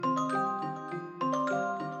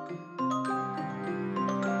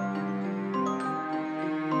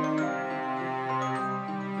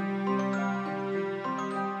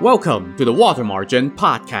Welcome to the Water Margin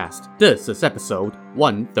Podcast. This is episode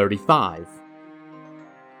 135.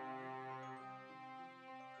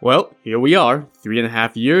 Well, here we are,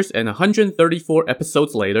 3.5 years and 134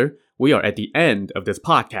 episodes later, we are at the end of this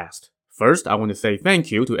podcast. First, I want to say thank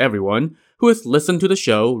you to everyone who has listened to the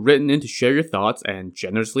show, written in to share your thoughts, and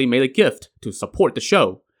generously made a gift to support the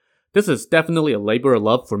show. This is definitely a labor of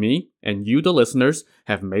love for me, and you, the listeners,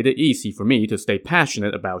 have made it easy for me to stay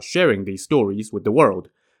passionate about sharing these stories with the world.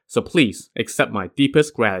 So please accept my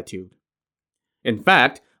deepest gratitude. In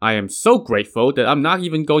fact, I am so grateful that I'm not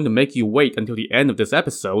even going to make you wait until the end of this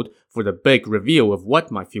episode for the big reveal of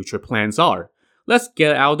what my future plans are. Let's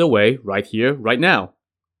get out of the way right here, right now.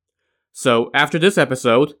 So after this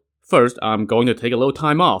episode, first I'm going to take a little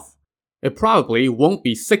time off. It probably won't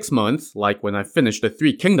be 6 months like when I finished the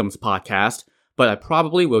Three Kingdoms podcast, but I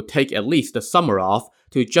probably will take at least the summer off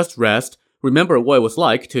to just rest, remember what it was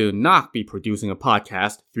like to not be producing a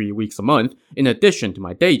podcast 3 weeks a month in addition to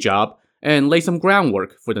my day job, and lay some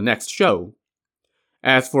groundwork for the next show.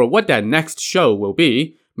 As for what that next show will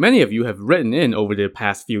be, many of you have written in over the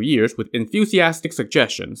past few years with enthusiastic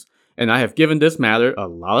suggestions, and I have given this matter a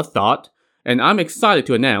lot of thought, and I'm excited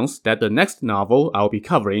to announce that the next novel I'll be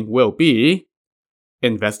covering will be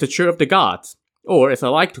Investiture of the Gods, or as I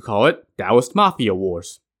like to call it, Taoist Mafia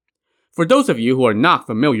Wars. For those of you who are not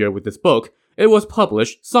familiar with this book, it was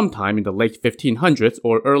published sometime in the late 1500s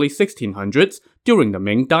or early 1600s during the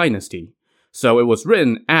Ming Dynasty. So it was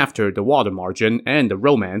written after The Water Margin and The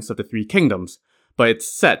Romance of the Three Kingdoms, but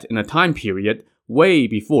it's set in a time period way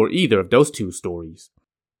before either of those two stories.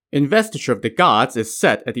 Investiture of the Gods is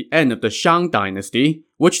set at the end of the Shang Dynasty,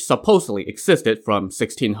 which supposedly existed from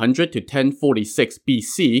 1600 to 1046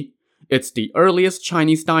 BC. It's the earliest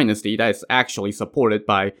Chinese dynasty that is actually supported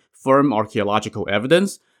by firm archaeological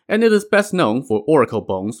evidence, and it is best known for oracle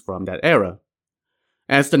bones from that era.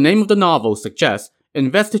 As the name of the novel suggests,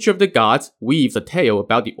 Investiture of the Gods weaves a tale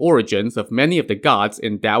about the origins of many of the gods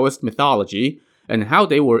in Taoist mythology and how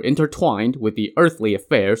they were intertwined with the earthly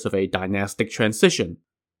affairs of a dynastic transition.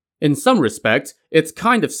 In some respects, it's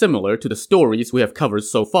kind of similar to the stories we have covered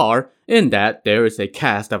so far, in that there is a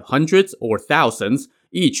cast of hundreds or thousands,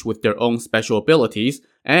 each with their own special abilities,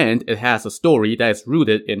 and it has a story that is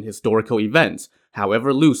rooted in historical events,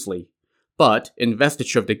 however loosely. But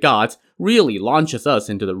Investiture of the Gods really launches us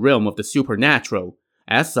into the realm of the supernatural.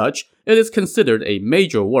 As such, it is considered a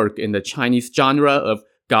major work in the Chinese genre of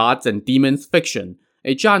gods and demons fiction,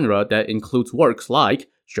 a genre that includes works like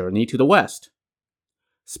Journey to the West.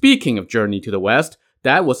 Speaking of Journey to the West,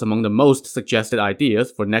 that was among the most suggested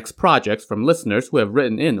ideas for next projects from listeners who have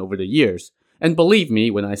written in over the years. And believe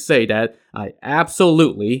me when I say that I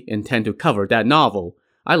absolutely intend to cover that novel.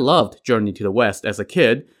 I loved Journey to the West as a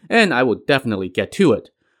kid, and I would definitely get to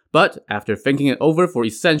it. But after thinking it over for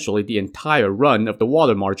essentially the entire run of the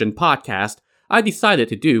Water Margin podcast, I decided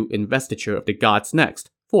to do Investiture of the Gods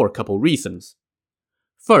next, for a couple reasons.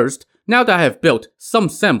 First, now that I have built some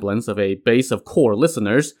semblance of a base of core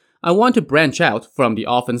listeners, I want to branch out from the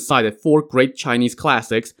often cited 4 great Chinese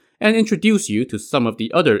classics and introduce you to some of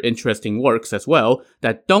the other interesting works as well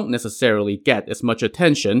that don't necessarily get as much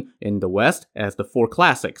attention in the West as the 4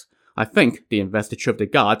 classics. I think the Investiture of the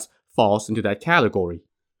Gods falls into that category.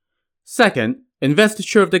 Second,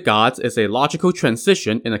 Investiture of the Gods is a logical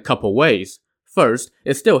transition in a couple ways. First,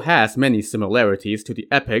 it still has many similarities to the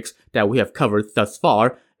epics that we have covered thus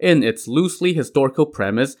far in its loosely historical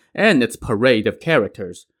premise and its parade of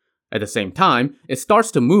characters. At the same time, it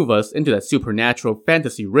starts to move us into that supernatural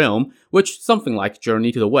fantasy realm which something like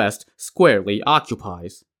Journey to the West squarely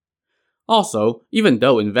occupies. Also, even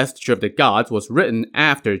though Investiture of the Gods was written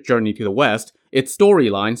after Journey to the West, its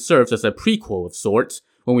storyline serves as a prequel of sorts.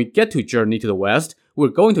 When we get to Journey to the West, we're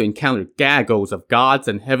going to encounter gaggles of gods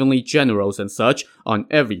and heavenly generals and such on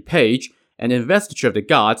every page, and Investiture of the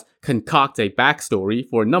Gods concocts a backstory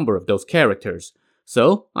for a number of those characters.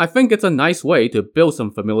 So, I think it's a nice way to build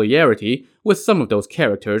some familiarity with some of those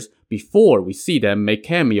characters before we see them make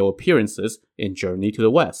cameo appearances in Journey to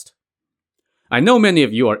the West. I know many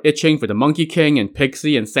of you are itching for the Monkey King and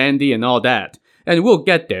Pixie and Sandy and all that, and we'll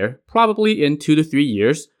get there, probably in 2 to 3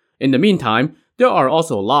 years. In the meantime, there are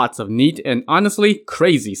also lots of neat and honestly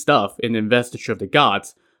crazy stuff in Investiture of the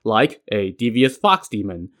Gods, like a devious fox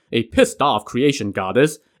demon, a pissed-off creation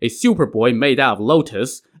goddess, a superboy made out of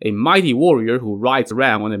lotus, a mighty warrior who rides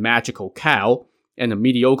around on a magical cow, and a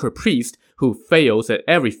mediocre priest who fails at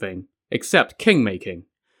everything, except king-making.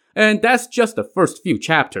 And that's just the first few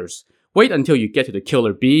chapters. Wait until you get to the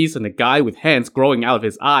killer bees and the guy with hands growing out of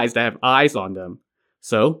his eyes that have eyes on them.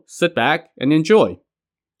 So, sit back and enjoy.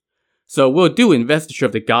 So we'll do Investiture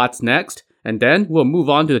of the Gods next, and then we'll move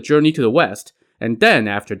on to the journey to the west. And then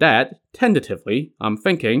after that, tentatively, I'm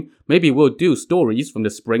thinking maybe we'll do stories from the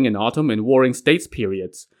spring and autumn and warring states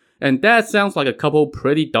periods. And that sounds like a couple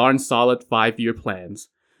pretty darn solid 5-year plans.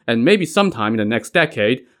 And maybe sometime in the next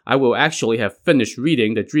decade, I will actually have finished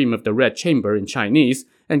reading The Dream of the Red Chamber in Chinese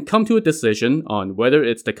and come to a decision on whether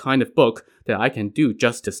it's the kind of book that I can do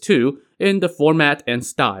justice to in the format and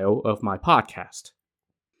style of my podcast.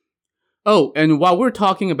 Oh, and while we're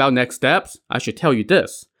talking about next steps, I should tell you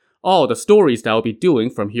this. All the stories that I'll be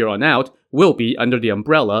doing from here on out will be under the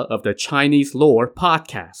umbrella of the Chinese Lore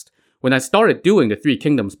podcast. When I started doing the Three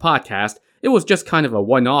Kingdoms podcast, it was just kind of a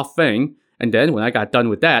one-off thing, and then when I got done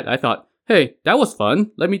with that, I thought, hey, that was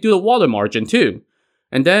fun, let me do the water margin too.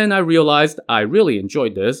 And then I realized I really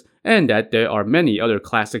enjoyed this, and that there are many other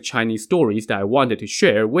classic Chinese stories that I wanted to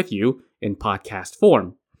share with you in podcast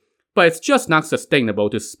form. But it's just not sustainable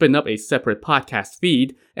to spin up a separate podcast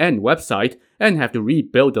feed and website and have to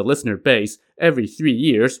rebuild the listener base every 3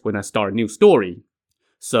 years when I start a new story.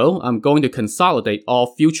 So I'm going to consolidate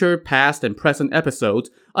all future, past, and present episodes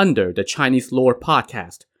under the Chinese Lore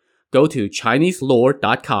podcast. Go to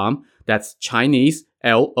ChineseLore.com, that's Chinese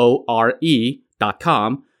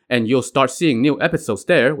LORE.com, and you'll start seeing new episodes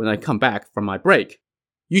there when I come back from my break.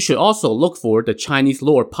 You should also look for the Chinese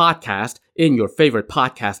Lore podcast in your favorite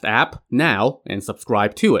podcast app now and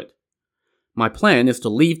subscribe to it. My plan is to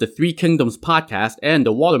leave the Three Kingdoms podcast and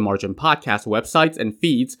the Water Margin podcast websites and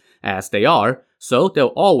feeds as they are, so they'll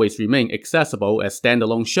always remain accessible as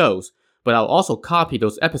standalone shows, but I'll also copy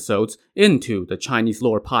those episodes into the Chinese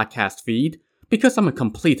Lore podcast feed, because I'm a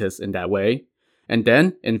completist in that way. And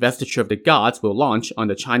then, Investiture of the Gods will launch on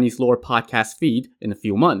the Chinese Lore podcast feed in a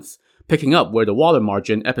few months, picking up where the Water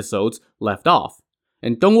Margin episodes left off.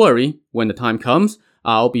 And don't worry, when the time comes,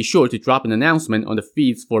 I'll be sure to drop an announcement on the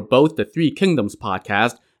feeds for both the Three Kingdoms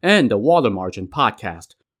podcast and the Water Margin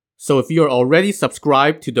podcast. So if you're already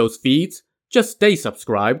subscribed to those feeds, just stay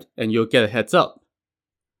subscribed and you'll get a heads up.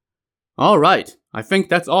 Alright, I think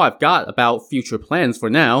that's all I've got about future plans for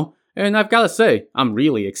now, and I've gotta say, I'm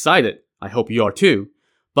really excited. I hope you are too.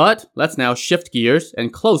 But let's now shift gears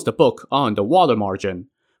and close the book on the Water Margin.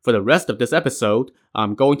 For the rest of this episode,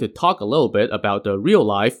 I'm going to talk a little bit about the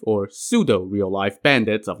real-life or pseudo-real-life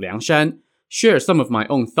bandits of Liangshan, share some of my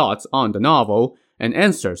own thoughts on the novel, and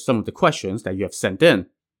answer some of the questions that you have sent in.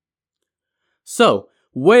 So,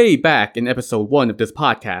 way back in episode 1 of this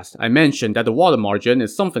podcast, I mentioned that the Water Margin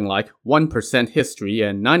is something like 1% history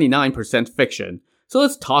and 99% fiction, so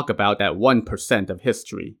let's talk about that 1% of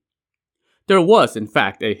history. There was, in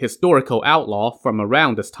fact, a historical outlaw from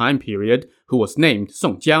around this time period who was named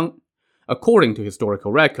Song Jiang. According to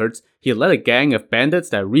historical records, he led a gang of bandits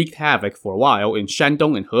that wreaked havoc for a while in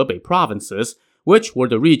Shandong and Hebei provinces, which were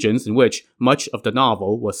the regions in which much of the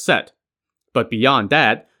novel was set. But beyond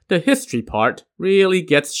that, the history part really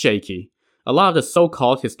gets shaky. A lot of the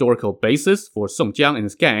so-called historical basis for Song Jiang and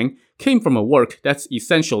his gang came from a work that's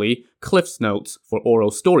essentially Cliff's Notes for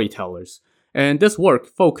oral storytellers. And this work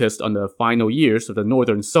focused on the final years of the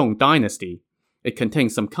Northern Song dynasty. It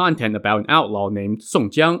contains some content about an outlaw named Song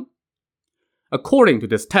Jiang. According to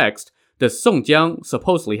this text, the Song Jiang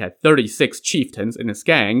supposedly had 36 chieftains in his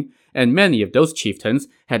gang, and many of those chieftains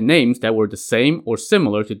had names that were the same or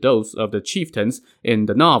similar to those of the chieftains in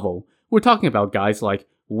the novel. We're talking about guys like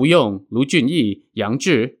Wu Yong, Lu Junyi, Yang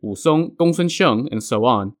Zhi, Wu Song, Gong Sun Sheng, and so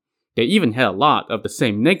on. They even had a lot of the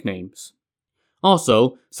same nicknames.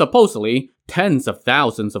 Also, supposedly, tens of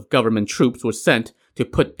thousands of government troops were sent to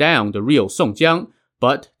put down the real Song Jiang,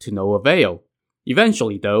 but to no avail.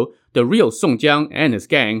 Eventually, though, the real Song Jiang and his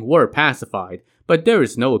gang were pacified, but there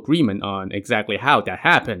is no agreement on exactly how that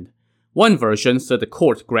happened. One version said the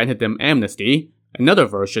court granted them amnesty. Another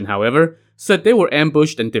version, however, said they were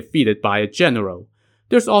ambushed and defeated by a general.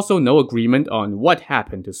 There's also no agreement on what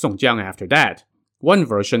happened to Song Jiang after that. One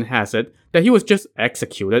version has it that he was just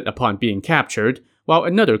executed upon being captured, while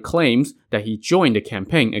another claims that he joined the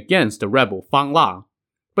campaign against the rebel Fang La.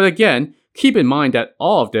 But again, keep in mind that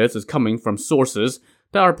all of this is coming from sources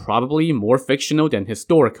that are probably more fictional than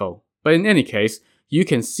historical. But in any case, you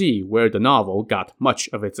can see where the novel got much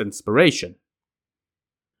of its inspiration.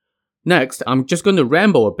 Next, I'm just going to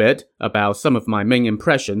ramble a bit about some of my main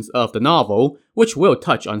impressions of the novel, which will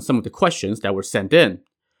touch on some of the questions that were sent in.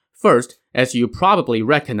 First, as you probably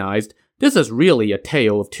recognized, this is really a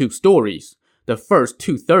tale of two stories. The first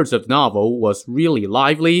 2/3 of the novel was really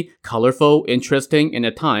lively, colorful, interesting, and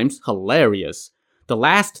at times hilarious. The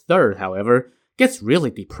last third, however, gets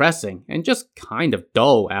really depressing and just kind of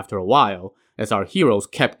dull after a while, as our heroes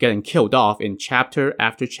kept getting killed off in chapter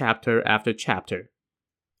after chapter after chapter.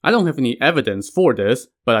 I don't have any evidence for this,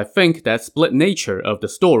 but I think that split nature of the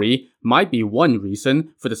story might be one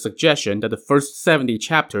reason for the suggestion that the first 70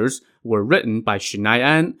 chapters were written by Shi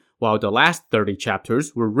Nai'an, while the last 30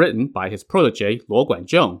 chapters were written by his protege Luo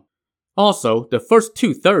Guanzhong. Also, the first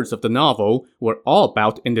 2/3 of the novel were all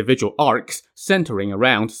about individual arcs centering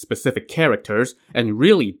around specific characters and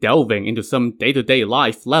really delving into some day-to-day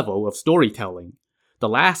life level of storytelling. The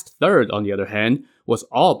last third, on the other hand, was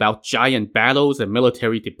all about giant battles and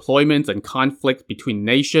military deployments and conflict between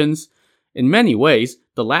nations. In many ways,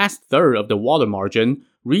 the last third of the Water Margin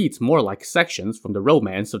reads more like sections from the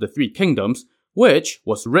Romance of the Three Kingdoms, which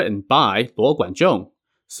was written by Luo Guanzhong.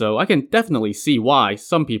 So I can definitely see why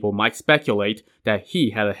some people might speculate that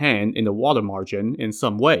he had a hand in the Water Margin in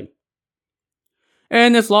some way.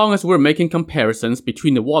 And as long as we're making comparisons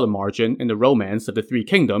between the Water Margin and the Romance of the Three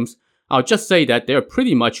Kingdoms, I'll just say that they're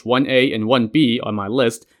pretty much 1A and 1B on my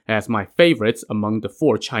list as my favorites among the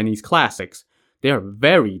 4 Chinese classics. They are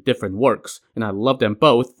very different works, and I love them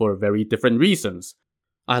both for very different reasons.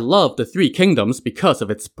 I love The Three Kingdoms because of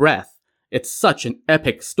its breadth. It's such an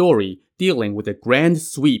epic story, dealing with the grand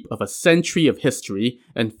sweep of a century of history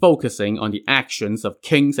and focusing on the actions of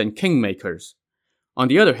kings and kingmakers. On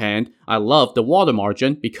the other hand, I love The Water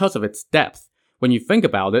Margin because of its depth. When you think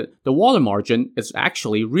about it, The Water Margin is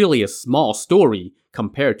actually really a small story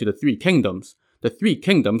compared to The Three Kingdoms. The Three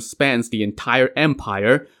Kingdoms spans the entire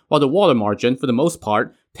empire, while The Water Margin, for the most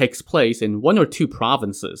part, takes place in 1 or 2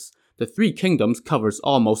 provinces. The Three Kingdoms covers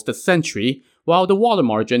almost a century, while The Water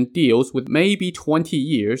Margin deals with maybe 20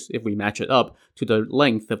 years if we match it up to the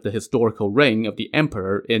length of the historical reign of the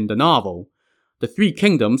emperor in the novel. The Three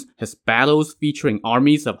Kingdoms has battles featuring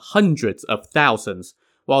armies of hundreds of thousands,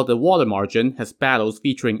 while The Water Margin has battles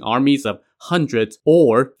featuring armies of hundreds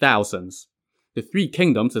or thousands. The Three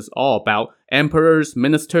Kingdoms is all about emperors,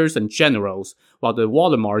 ministers, and generals, while The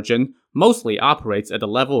Water Margin mostly operates at the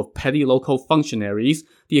level of petty local functionaries,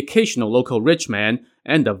 the occasional local rich man,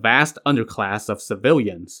 and the vast underclass of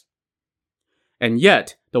civilians. And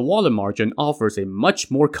yet, The Water Margin offers a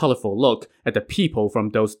much more colorful look at the people from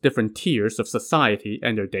those different tiers of society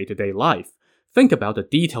and their day-to-day life. Think about the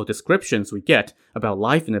detailed descriptions we get about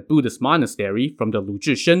life in a Buddhist monastery from the Lu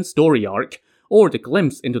Zhishen story arc, or the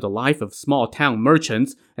glimpse into the life of small-town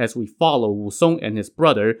merchants as we follow Wu Song and his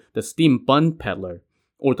brother, the steam bun peddler,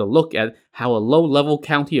 or the look at how a low-level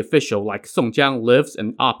county official like Song Jiang lives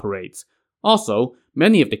and operates. Also,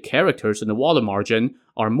 many of the characters in The Water Margin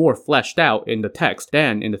are more fleshed out in the text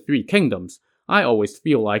than in The Three Kingdoms. I always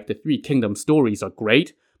feel like the Three Kingdoms stories are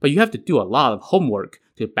great, but you have to do a lot of homework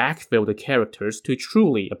to backfill the characters to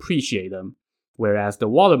truly appreciate them, whereas The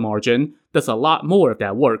Water Margin does a lot more of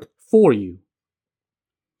that work for you.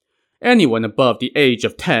 Anyone above the age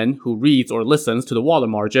of 10 who reads or listens to The Water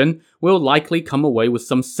Margin will likely come away with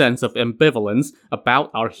some sense of ambivalence about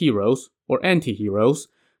our heroes, or anti-heroes.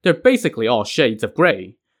 They're basically all shades of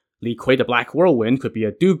grey. Li Kui the Black Whirlwind could be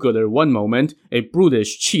a do-gooder one moment, a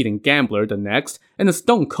brutish, cheating gambler the next, and a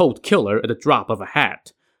stone-cold killer at the drop of a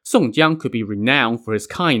hat. Song Jiang could be renowned for his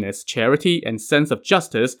kindness, charity, and sense of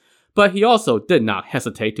justice, but he also did not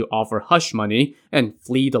hesitate to offer hush money and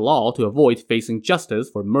flee the law to avoid facing justice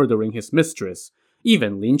for murdering his mistress.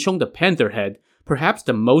 Even Lin Chong the Pantherhead, perhaps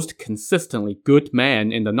the most consistently good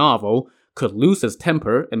man in the novel, could lose his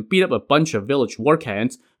temper and beat up a bunch of village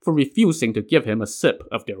workhands for refusing to give him a sip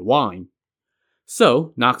of their wine.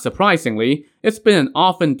 So, not surprisingly, it's been an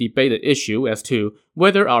often debated issue as to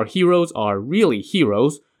whether our heroes are really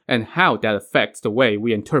heroes and how that affects the way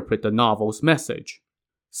we interpret the novel's message.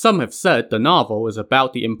 Some have said the novel is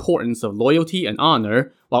about the importance of loyalty and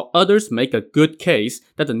honor, while others make a good case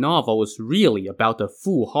that the novel is really about the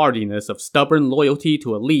foolhardiness of stubborn loyalty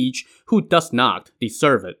to a liege who does not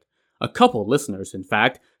deserve it. A couple listeners, in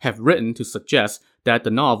fact, have written to suggest that the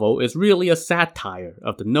novel is really a satire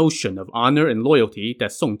of the notion of honor and loyalty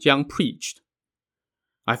that Song Jiang preached.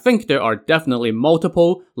 I think there are definitely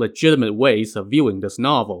multiple legitimate ways of viewing this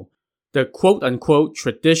novel. The quote-unquote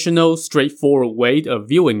traditional, straightforward way of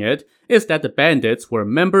viewing it is that the bandits were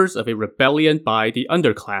members of a rebellion by the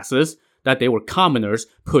underclasses, that they were commoners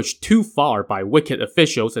pushed too far by wicked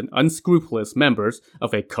officials and unscrupulous members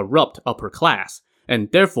of a corrupt upper class,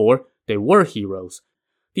 and therefore they were heroes.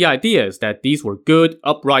 The idea is that these were good,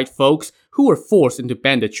 upright folks who were forced into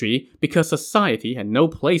banditry because society had no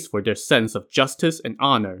place for their sense of justice and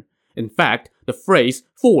honor. In fact, the phrase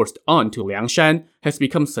forced onto Liangshan has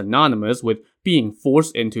become synonymous with being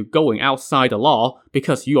forced into going outside the law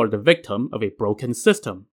because you are the victim of a broken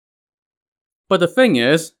system. But the thing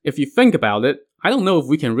is, if you think about it, I don't know if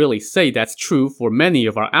we can really say that's true for many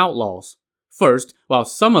of our outlaws. First, while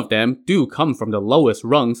some of them do come from the lowest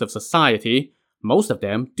rungs of society, most of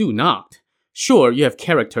them do not. Sure, you have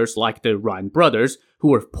characters like the Ran brothers, who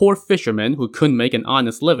were poor fishermen who couldn't make an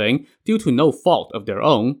honest living due to no fault of their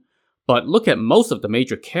own. But look at most of the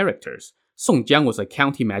major characters. Song Jiang was a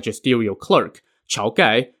county magisterial clerk. Chao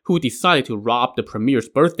Gai, who decided to rob the premier's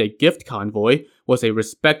birthday gift convoy, was a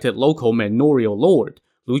respected local manorial lord.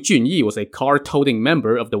 Lu Junyi was a car-toting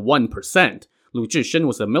member of the 1%. Lu Zhishen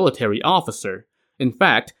was a military officer. In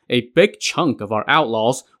fact, a big chunk of our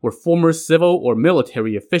outlaws were former civil or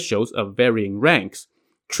military officials of varying ranks.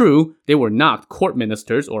 True, they were not court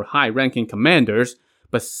ministers or high-ranking commanders,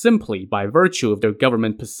 but simply by virtue of their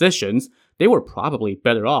government positions, they were probably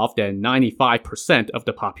better off than 95% of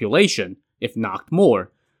the population, if not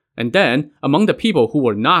more. And then, among the people who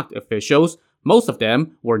were not officials, most of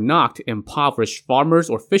them were not impoverished farmers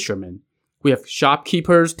or fishermen. We have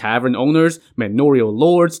shopkeepers, tavern owners, manorial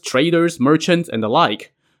lords, traders, merchants, and the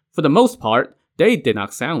like. For the most part, they did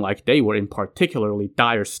not sound like they were in particularly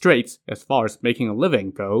dire straits as far as making a living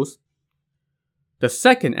goes. The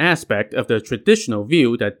second aspect of the traditional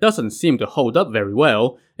view that doesn't seem to hold up very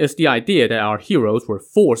well is the idea that our heroes were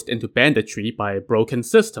forced into banditry by a broken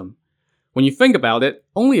system. When you think about it,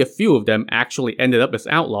 only a few of them actually ended up as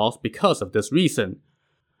outlaws because of this reason.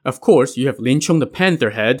 Of course, you have Lin Chung the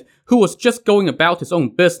Pantherhead, who was just going about his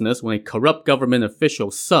own business when a corrupt government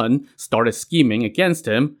official's son started scheming against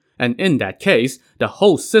him, and in that case, the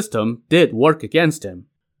whole system did work against him.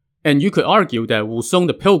 And you could argue that Wu Song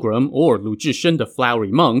the Pilgrim or Lu Zhishen the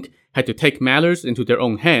Flowery Monk had to take matters into their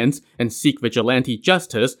own hands and seek vigilante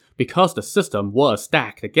justice because the system was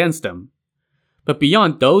stacked against them. But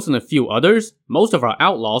beyond those and a few others, most of our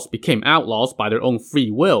outlaws became outlaws by their own free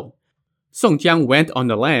will. Song Jiang went on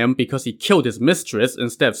the lam because he killed his mistress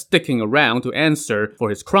instead of sticking around to answer for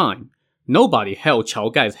his crime. Nobody held Chao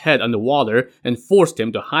Gai's head underwater and forced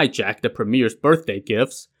him to hijack the premier's birthday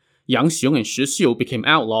gifts. Yang Xiong and Shi Xiu became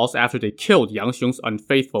outlaws after they killed Yang Xiong's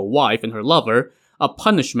unfaithful wife and her lover, a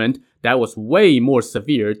punishment that was way more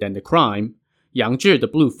severe than the crime. Yang Zhi, the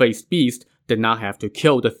blue-faced beast, did not have to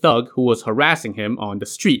kill the thug who was harassing him on the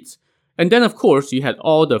streets. And then of course you had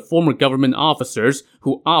all the former government officers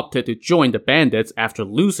who opted to join the bandits after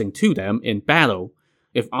losing to them in battle.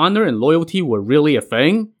 If honor and loyalty were really a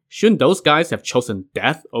thing, shouldn't those guys have chosen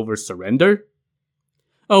death over surrender?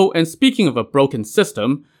 Oh, and speaking of a broken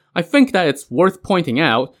system, I think that it's worth pointing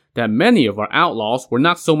out that many of our outlaws were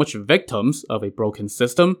not so much victims of a broken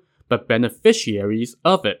system, but beneficiaries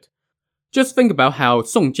of it. Just think about how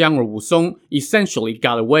Song Jiang or Wu Song essentially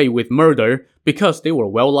got away with murder because they were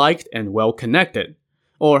well-liked and well-connected.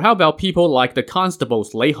 Or how about people like the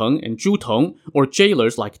constables Lei Heng and Zhu Tong, or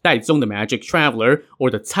jailers like Dai Zong the Magic Traveler, or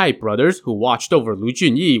the Cai brothers who watched over Lu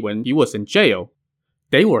Junyi when he was in jail.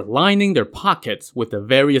 They were lining their pockets with the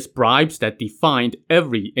various bribes that defined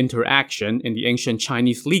every interaction in the ancient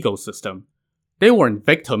Chinese legal system. They weren't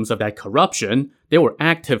victims of that corruption, they were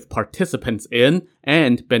active participants in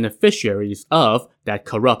and beneficiaries of that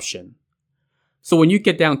corruption. So when you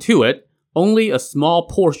get down to it, only a small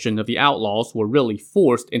portion of the outlaws were really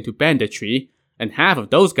forced into banditry, and half of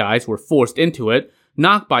those guys were forced into it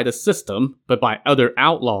not by the system, but by other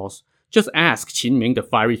outlaws. Just ask Qin Ming the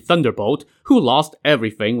Fiery Thunderbolt, who lost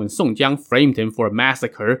everything when Song Jiang framed him for a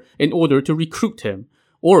massacre in order to recruit him.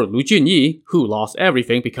 Or Lu Junyi, who lost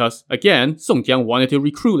everything because, again, Song Jiang wanted to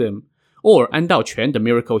recruit him. Or An Daoquan, the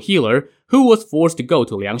miracle healer, who was forced to go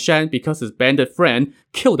to Liangshan because his bandit friend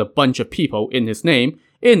killed a bunch of people in his name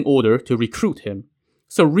in order to recruit him.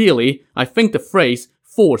 So really, I think the phrase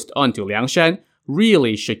forced onto Liangshan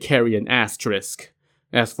really should carry an asterisk.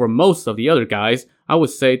 As for most of the other guys, I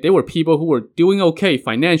would say they were people who were doing okay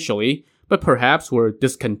financially, but perhaps were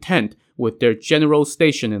discontent with their general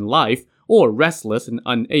station in life, or restless and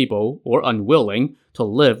unable or unwilling to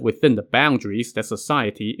live within the boundaries that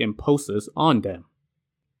society imposes on them.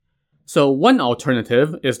 So one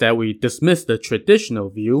alternative is that we dismiss the traditional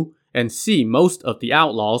view and see most of the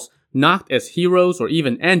outlaws not as heroes or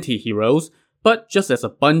even anti-heroes, but just as a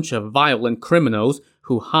bunch of violent criminals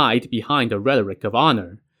who hide behind the rhetoric of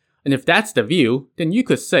honor. And if that's the view, then you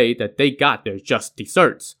could say that they got their just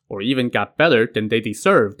desserts, or even got better than they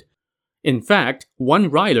deserved. In fact,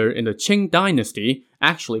 one writer in the Qing dynasty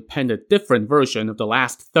actually penned a different version of the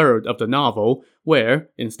last third of the novel, where,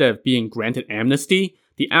 instead of being granted amnesty,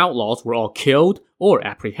 the outlaws were all killed or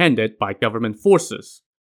apprehended by government forces.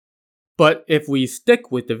 But if we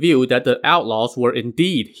stick with the view that the outlaws were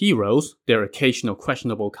indeed heroes, their occasional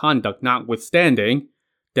questionable conduct notwithstanding,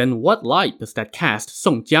 then what light does that cast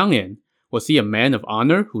Song Jiang in? Was he a man of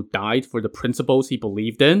honor who died for the principles he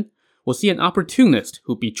believed in? Was he an opportunist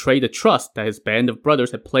who betrayed the trust that his band of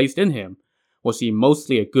brothers had placed in him? Was he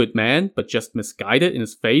mostly a good man, but just misguided in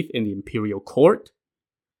his faith in the imperial court?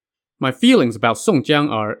 My feelings about Song Jiang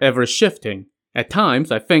are ever-shifting. At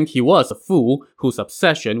times, I think he was a fool whose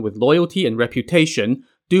obsession with loyalty and reputation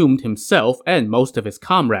doomed himself and most of his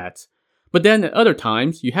comrades. But then at other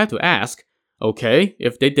times, you have to ask, okay,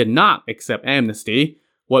 if they did not accept amnesty,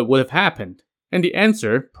 what would have happened? And the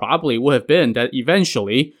answer probably would have been that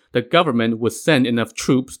eventually, the government would send enough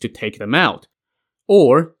troops to take them out.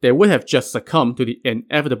 Or they would have just succumbed to the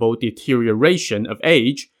inevitable deterioration of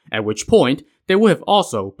age, at which point they would have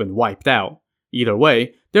also been wiped out. Either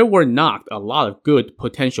way, there were not a lot of good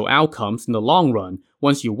potential outcomes in the long run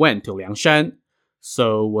once you went to Liangshan.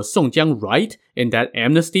 So was Song Jiang right in that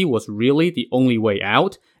amnesty was really the only way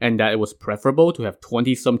out, and that it was preferable to have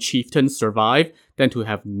 20-some chieftains survive than to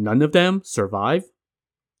have none of them survive?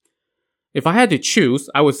 If I had to choose,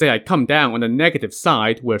 I would say I'd come down on the negative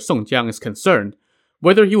side where Song Jiang is concerned.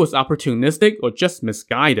 Whether he was opportunistic or just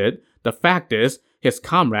misguided, the fact is, his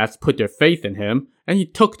comrades put their faith in him, and he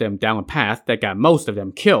took them down a path that got most of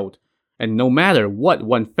them killed. And no matter what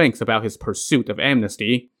one thinks about his pursuit of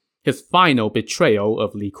amnesty, his final betrayal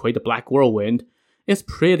of Li Kui the Black Whirlwind is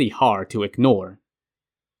pretty hard to ignore.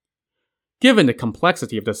 Given the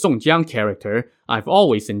complexity of the Song Jiang character, I've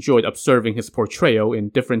always enjoyed observing his portrayal in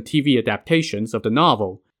different TV adaptations of the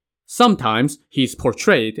novel. Sometimes he's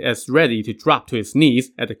portrayed as ready to drop to his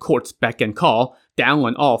knees at the court's beck and call, down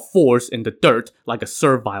on all fours in the dirt like a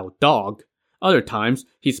servile dog. Other times,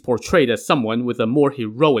 he's portrayed as someone with a more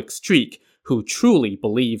heroic streak, who truly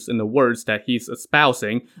believes in the words that he's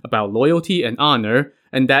espousing about loyalty and honor,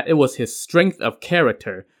 and that it was his strength of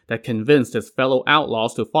character that convinced his fellow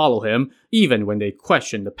outlaws to follow him, even when they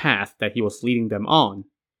questioned the path that he was leading them on.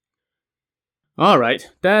 Alright,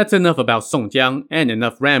 that's enough about Song Jiang and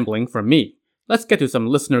enough rambling from me. Let's get to some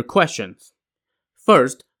listener questions.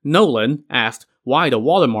 First, Nolan asked why the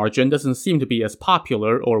Water Margin doesn't seem to be as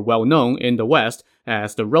popular or well-known in the West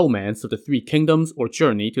as The Romance of the Three Kingdoms or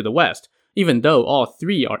Journey to the West, even though all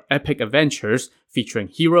three are epic adventures featuring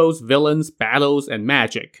heroes, villains, battles, and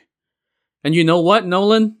magic. And you know what,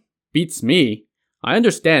 Nolan? Beats me. I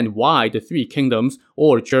understand why The Three Kingdoms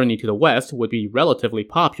or Journey to the West would be relatively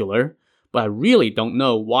popular, but I really don't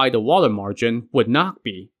know why The Water Margin would not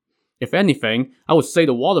be. If anything, I would say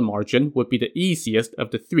The Water Margin would be the easiest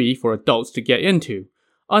of the three for adults to get into.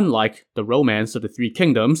 Unlike The Romance of the Three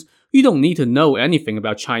Kingdoms, you don't need to know anything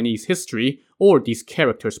about Chinese history or these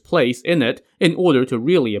characters' place in it in order to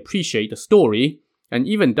really appreciate the story, and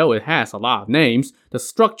even though it has a lot of names, the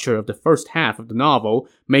structure of the first half of the novel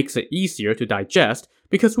makes it easier to digest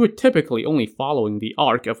because we're typically only following the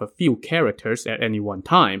arc of a few characters at any one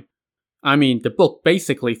time. I mean, the book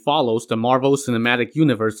basically follows the Marvel Cinematic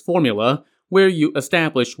Universe formula, where you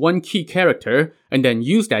establish one key character and then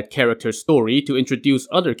use that character's story to introduce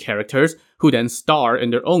other characters who then star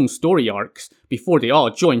in their own story arcs before they all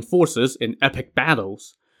join forces in epic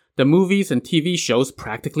battles. The movies and TV shows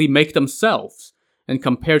practically make themselves, and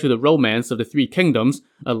compared to The Romance of the Three Kingdoms,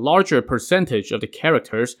 a larger percentage of the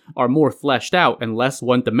characters are more fleshed out and less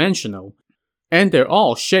one-dimensional. And they're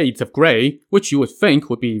all shades of grey, which you would think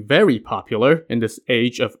would be very popular in this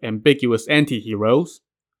age of ambiguous anti-heroes.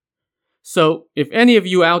 So, if any of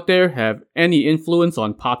you out there have any influence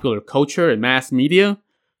on popular culture and mass media,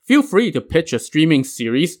 feel free to pitch a streaming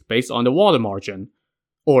series based on The Water Margin.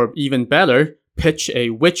 Or even better, pitch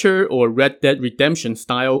a Witcher or Red Dead Redemption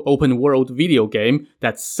style open-world video game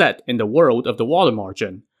that's set in the world of The Water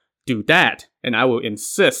Margin. Do that, and I will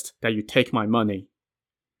insist that you take my money.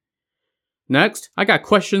 Next, I got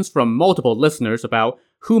questions from multiple listeners about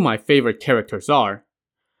who my favorite characters are.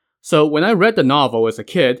 So when I read the novel as a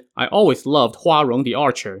kid, I always loved Hua Rong the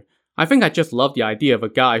Archer. I think I just love the idea of a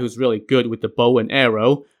guy who's really good with the bow and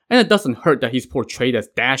arrow, and it doesn't hurt that he's portrayed as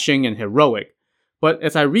dashing and heroic. But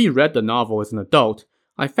as I reread the novel as an adult,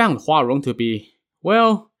 I found Hua Rong to be,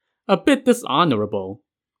 well, a bit dishonorable.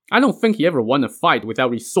 I don't think he ever won a fight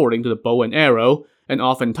without resorting to the bow and arrow, and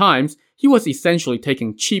oftentimes, he was essentially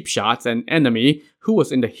taking cheap shots at an enemy who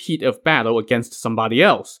was in the heat of battle against somebody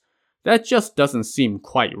else. That just doesn't seem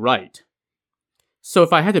quite right. So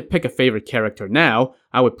if I had to pick a favorite character now,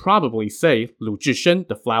 I would probably say Lu Zhishen,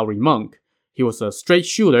 the Flowery Monk. He was a straight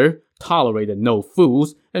shooter, tolerated no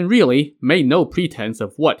fools, and really made no pretense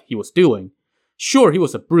of what he was doing. Sure, he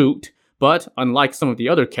was a brute, but unlike some of the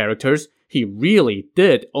other characters, he really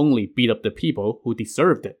did only beat up the people who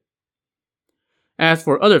deserved it. As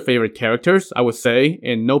for other favorite characters, I would say,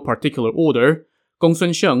 in no particular order, Gong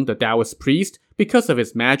Sun Sheng, the Taoist priest, because of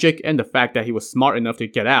his magic and the fact that he was smart enough to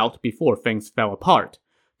get out before things fell apart.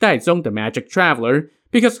 Daizong the Magic Traveler,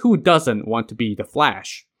 because who doesn't want to be the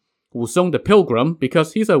Flash? Wusong the Pilgrim,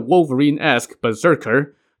 because he's a Wolverine-esque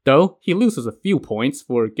berserker, though he loses a few points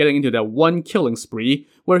for getting into that one killing spree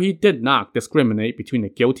where he did not discriminate between the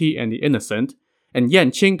guilty and the innocent, and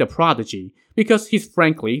Yanqing the Prodigy, because he's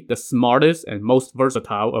frankly the smartest and most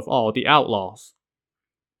versatile of all the outlaws.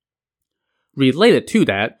 Related to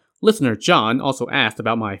that, listener John also asked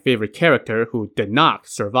about my favorite character who did not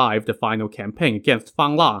survive the final campaign against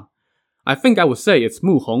Fang La. I think I would say it's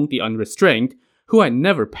Mu Hong the Unrestrained, who I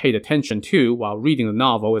never paid attention to while reading the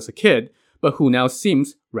novel as a kid, but who now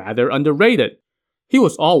seems rather underrated. He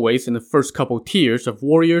was always in the first couple tiers of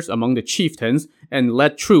warriors among the chieftains and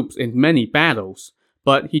led troops in many battles,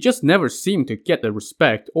 but he just never seemed to get the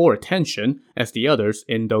respect or attention as the others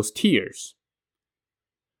in those tiers.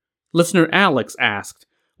 Listener Alex asked,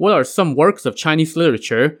 what are some works of Chinese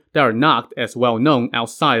literature that are not as well known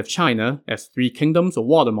outside of China as Three Kingdoms or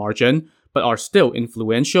Water Margin, but are still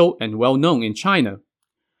influential and well known in China?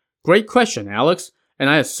 Great question, Alex, and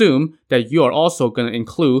I assume that you are also going to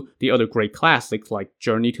include the other great classics like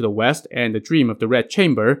Journey to the West and The Dream of the Red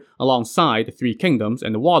Chamber alongside The Three Kingdoms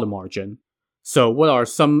and The Water Margin. So what are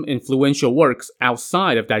some influential works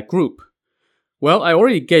outside of that group? Well, I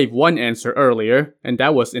already gave one answer earlier, and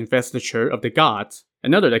that was Investiture of the Gods.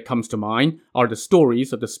 Another that comes to mind are the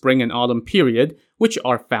stories of the spring and autumn period, which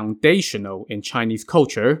are foundational in Chinese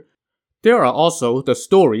culture. There are also the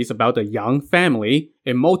stories about the Yang family,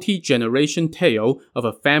 a multi-generation tale of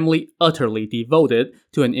a family utterly devoted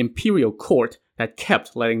to an imperial court that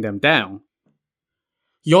kept letting them down.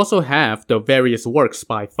 You also have the various works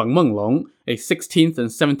by Feng Menglong, a 16th and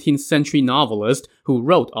 17th century novelist who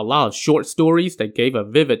wrote a lot of short stories that gave a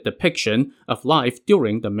vivid depiction of life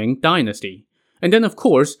during the Ming Dynasty. And then of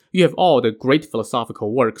course, you have all the great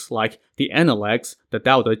philosophical works like the Analects, the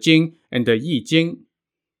Tao Te Ching, and the Yi Jing.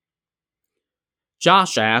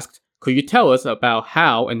 Josh asked, could you tell us about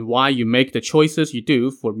how and why you make the choices you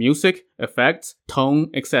do for music, effects,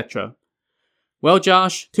 tone, etc.? Well,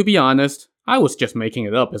 Josh, to be honest, I was just making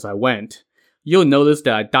it up as I went. You'll notice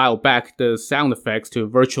that I dialed back the sound effects to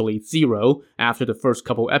virtually zero after the first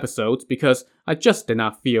couple episodes because I just did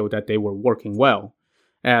not feel that they were working well.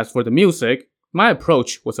 As for the music, my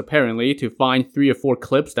approach was apparently to find 3 or 4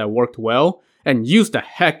 clips that worked well and use the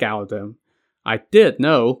heck out of them. I did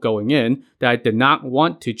know, going in, that I did not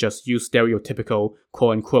want to just use stereotypical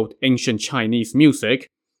quote-unquote ancient Chinese music.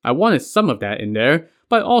 I wanted some of that in there,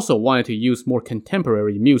 but I also wanted to use more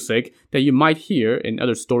contemporary music that you might hear in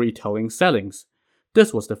other storytelling settings.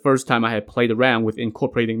 This was the first time I had played around with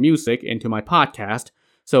incorporating music into my podcast,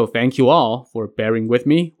 so thank you all for bearing with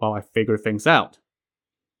me while I figure things out.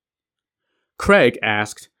 Craig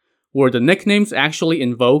asked, were the nicknames actually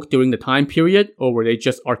in vogue during the time period, or were they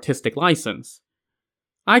just artistic license?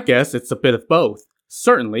 I guess it's a bit of both.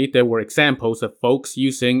 Certainly, there were examples of folks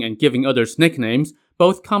using and giving others nicknames,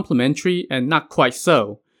 both complimentary and not quite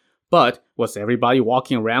so. But was everybody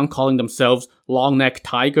walking around calling themselves Long-Neck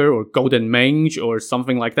Tiger or Golden Mange or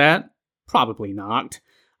something like that? Probably not.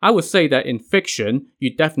 I would say that in fiction,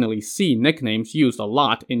 you definitely see nicknames used a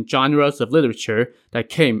lot in genres of literature that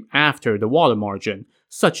came after the Water Margin,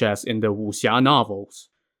 such as in the wuxia novels.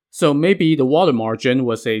 So maybe the Water Margin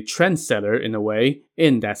was a trendsetter in a way,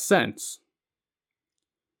 in that sense.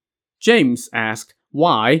 James asked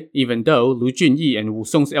why, even though Lu Junyi and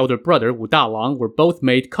Wusong's elder brother Wu Dalang were both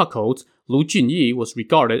made cuckolds, Lu Junyi was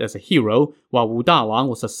regarded as a hero, while Wu Dalang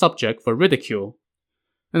was a subject for ridicule.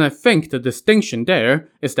 And I think the distinction there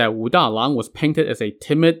is that Wu Dalang was painted as a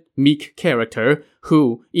timid, meek character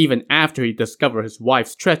who, even after he discovered his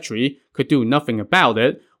wife's treachery, could do nothing about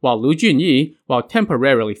it, while Lu Junyi, while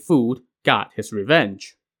temporarily fooled, got his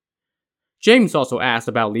revenge. James also asked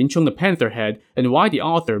about Lin Chung the Pantherhead and why the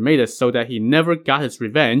author made it so that he never got his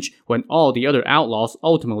revenge when all the other outlaws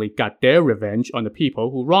ultimately got their revenge on the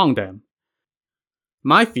people who wronged them.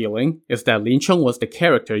 My feeling is that Lin Chung was the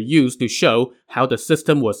character used to show how the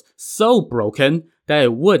system was so broken that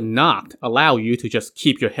it would not allow you to just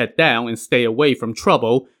keep your head down and stay away from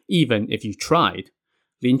trouble even if you tried.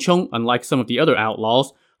 Lin Chung, unlike some of the other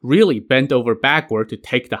outlaws, really bent over backward to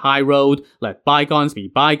take the high road, let bygones be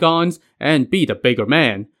bygones, and be the bigger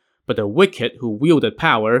man. But the wicked who wielded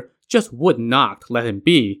power just would not let him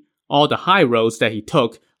be. All the high roads that he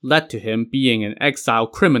took led to him being an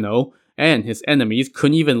exiled criminal, and his enemies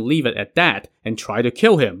couldn't even leave it at that and try to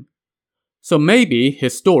kill him. So maybe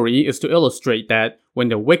his story is to illustrate that when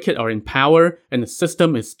the wicked are in power and the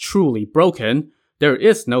system is truly broken, there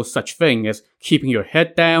is no such thing as keeping your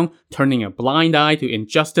head down, turning a blind eye to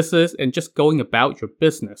injustices, and just going about your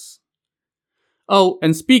business. Oh,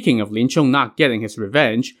 and speaking of Lin Chung not getting his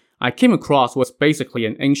revenge, I came across what's basically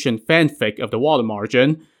an ancient fanfic of the Water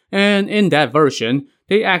Margin, and in that version,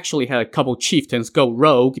 they actually had a couple chieftains go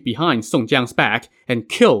rogue behind Song Jiang's back and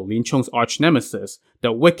kill Lin Chung's arch-nemesis,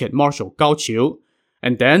 the wicked Marshal Gao Qiu.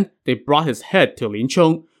 And then they brought his head to Lin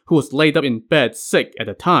Chung, who was laid up in bed sick at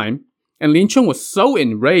the time. And Lin Chung was so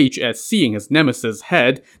enraged at seeing his nemesis'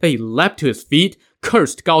 head that he leapt to his feet,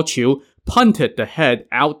 cursed Gao Qiu, punted the head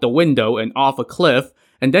out the window and off a cliff,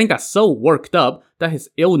 and then got so worked up that his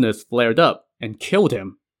illness flared up and killed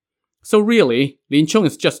him. So really, Lin Chung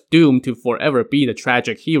is just doomed to forever be the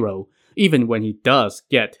tragic hero, even when he does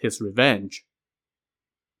get his revenge.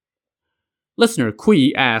 Listener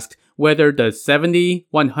Kui asked whether the 70,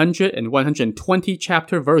 100, and 120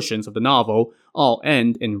 chapter versions of the novel all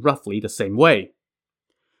end in roughly the same way.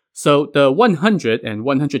 So the 100 and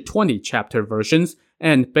 120 chapter versions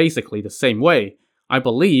end basically the same way. I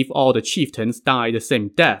believe all the chieftains die the same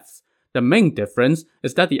deaths. The main difference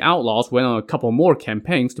is that the outlaws went on a couple more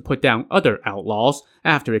campaigns to put down other outlaws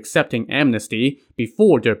after accepting amnesty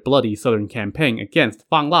before their bloody southern campaign against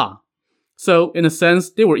Fang La. So, in a sense,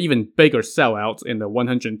 they were even bigger sellouts in the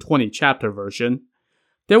 120 chapter version.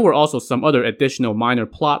 There were also some other additional minor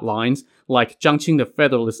plot lines, like Zhang Qing the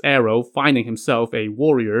Featherless Arrow finding himself a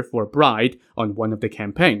warrior for a bride on one of the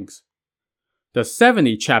campaigns. The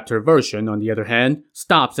 70 chapter version, on the other hand,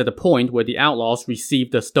 stops at the point where the outlaws receive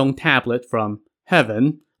the stone tablet from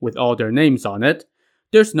heaven with all their names on it.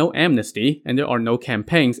 There's no amnesty, and there are no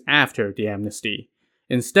campaigns after the amnesty.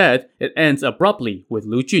 Instead, it ends abruptly with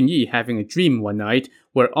Lu Junyi having a dream one night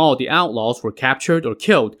where all the outlaws were captured or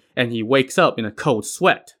killed, and he wakes up in a cold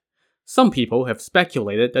sweat. Some people have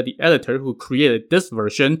speculated that the editor who created this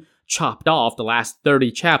version chopped off the last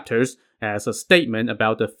 30 chapters as a statement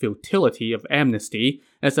about the futility of amnesty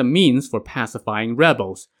as a means for pacifying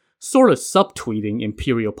rebels, sort of subtweeting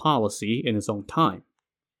imperial policy in his own time.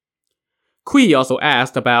 Kui also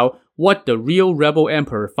asked about what the real rebel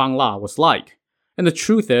emperor Fang La was like. And the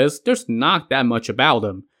truth is, there's not that much about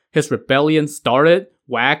him. His rebellion started,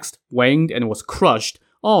 waxed, waned, and was crushed,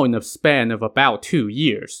 all in a span of about 2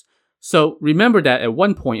 years. So remember that at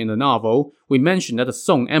one point in the novel, we mentioned that the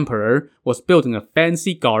Song Emperor was building a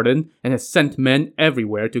fancy garden and had sent men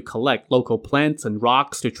everywhere to collect local plants and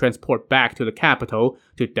rocks to transport back to the capital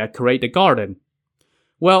to decorate the garden.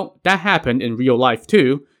 Well, that happened in real life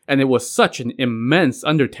too, and it was such an immense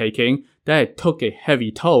undertaking that it took a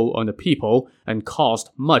heavy toll on the people and caused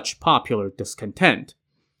much popular discontent.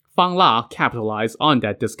 Fang La capitalized on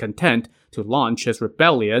that discontent to launch his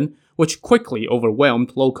rebellion, which quickly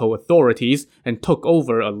overwhelmed local authorities and took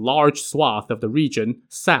over a large swath of the region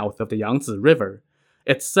south of the Yangtze River.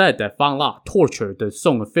 It's said that Fang La tortured the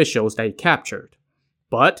Song officials that he captured.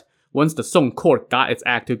 But once the Song court got its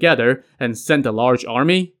act together and sent a large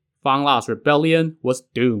army, Fang La's rebellion was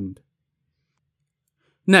doomed.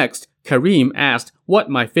 Next, Kareem asked what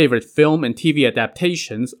my favorite film and TV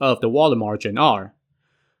adaptations of The Water Margin are.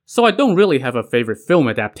 So I don't really have a favorite film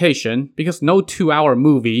adaptation because no 2-hour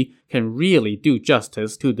movie can really do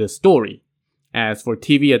justice to this story. As for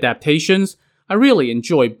TV adaptations, I really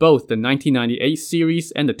enjoy both the 1998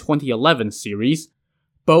 series and the 2011 series.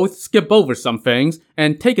 Both skip over some things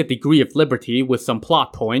and take a degree of liberty with some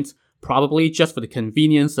plot points, probably just for the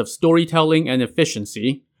convenience of storytelling and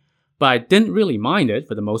efficiency. But I didn't really mind it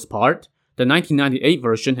for the most part. The 1998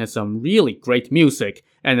 version has some really great music,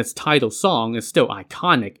 and its title song is still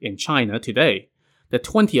iconic in China today. The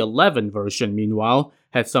 2011 version, meanwhile,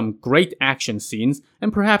 had some great action scenes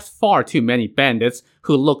and perhaps far too many bandits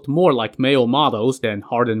who looked more like male models than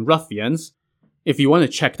hardened ruffians. If you want to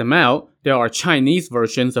check them out, there are Chinese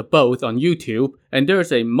versions of both on YouTube, and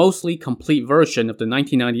there's a mostly complete version of the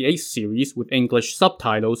 1998 series with English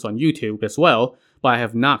subtitles on YouTube as well, but I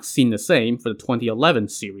have not seen the same for the 2011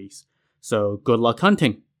 series. So good luck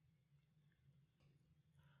hunting.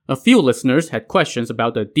 A few listeners had questions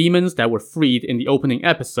about the demons that were freed in the opening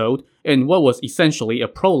episode in what was essentially a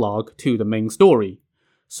prologue to the main story.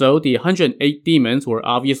 So the 108 demons were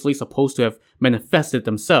obviously supposed to have manifested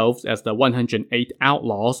themselves as the 108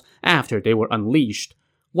 outlaws after they were unleashed.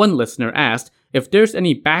 One listener asked if there's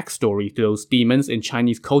any backstory to those demons in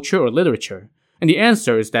Chinese culture or literature, and the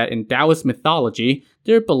answer is that in Taoist mythology,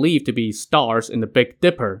 they're believed to be stars in the Big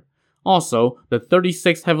Dipper. Also, the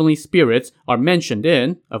 36 heavenly spirits are mentioned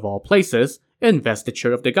in, of all places,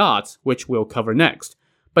 Investiture of the Gods, which we'll cover next.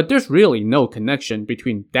 But there's really no connection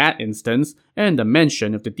between that instance and the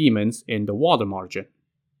mention of the demons in the Water Margin.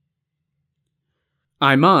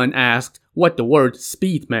 Aiman asked what the word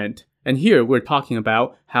speed meant, and here we're talking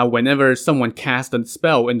about how whenever someone cast a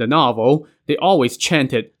spell in the novel, they always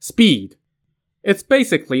chanted speed. It's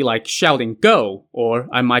basically like shouting go, or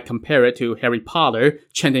I might compare it to Harry Potter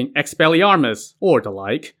chanting Expelliarmus, or the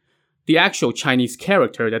like. The actual Chinese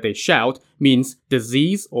character that they shout means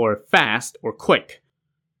disease or fast or quick.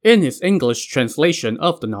 In his English translation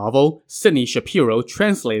of the novel, Sidney Shapiro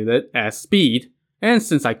translated it as speed, and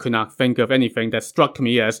since I could not think of anything that struck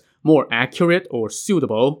me as more accurate or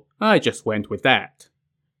suitable, I just went with that.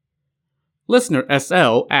 Listener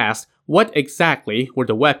SL asked what exactly were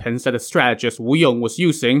the weapons that the strategist Wu Yong was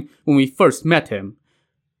using when we first met him.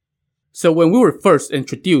 So when we were first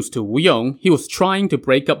introduced to Wu Yong, he was trying to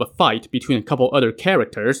break up a fight between a couple other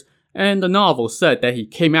characters, and the novel said that he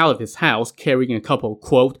came out of his house carrying a couple,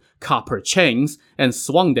 quote, copper chains and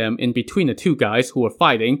swung them in between the two guys who were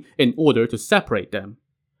fighting in order to separate them.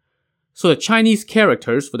 So the Chinese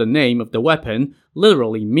characters for the name of the weapon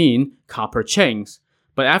literally mean copper chains,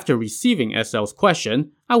 but after receiving SL's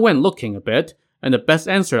question, I went looking a bit, and the best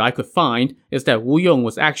answer I could find is that Wu Yong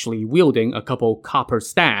was actually wielding a couple copper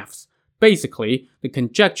staffs. Basically, the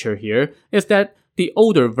conjecture here is that the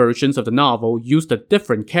older versions of the novel used a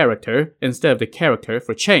different character instead of the character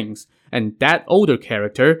for chains, and that older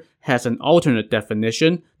character has an alternate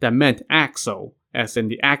definition that meant axle, as in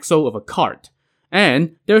the axle of a cart.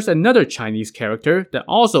 And there's another Chinese character that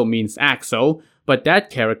also means axle, but that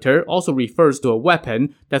character also refers to a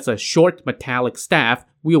weapon that's a short metallic staff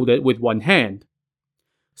wielded with one hand.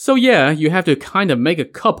 So yeah, you have to kind of make a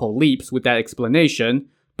couple leaps with that explanation,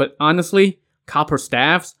 but honestly, copper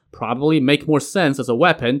staffs probably make more sense as a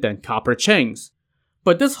weapon than copper chains.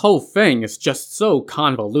 But this whole thing is just so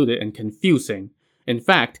convoluted and confusing. In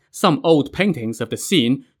fact, some old paintings of the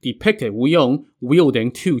scene depicted Wu Yong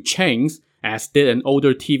wielding two chains, as did an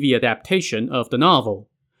older TV adaptation of the novel.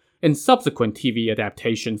 In subsequent TV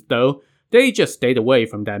adaptations, though, they just stayed away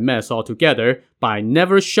from that mess altogether by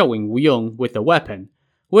never showing Wu Yong with a weapon,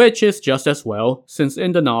 which is just as well, since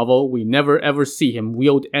in the novel we never ever see him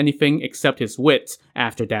wield anything except his wits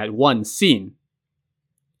after that one scene.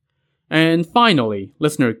 And finally,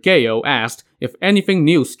 listener Gayo asked if anything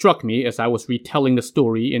new struck me as I was retelling the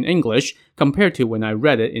story in English compared to when I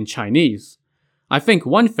read it in Chinese. I think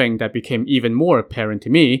one thing that became even more apparent to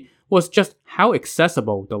me was just how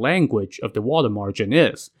accessible the language of the Water Margin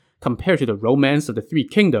is, compared to the Romance of the Three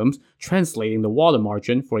Kingdoms. Translating the Water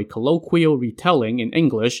Margin for a colloquial retelling in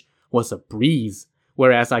English was a breeze,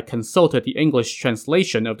 whereas I consulted the English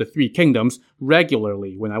translation of the Three Kingdoms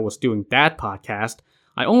regularly when I was doing that podcast.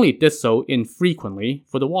 I only did so infrequently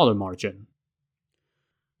for the Water Margin.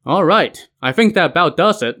 Alright, I think that about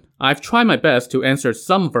does it. I've tried my best to answer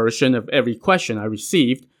some version of every question I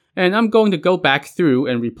received, and I'm going to go back through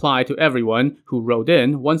and reply to everyone who wrote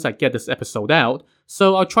in once I get this episode out,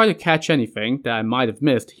 so I'll try to catch anything that I might have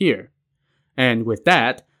missed here. And with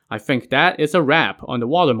that, I think that is a wrap on the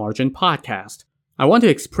Water Margin podcast. I want to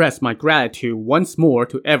express my gratitude once more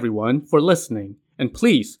to everyone for listening, and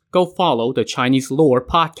please go follow the Chinese Lore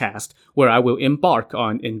podcast, where I will embark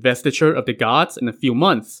on Investiture of the Gods in a few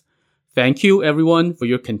months. Thank you everyone for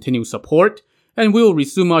your continued support, and we will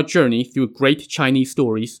resume our journey through great Chinese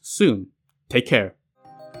stories soon. Take care.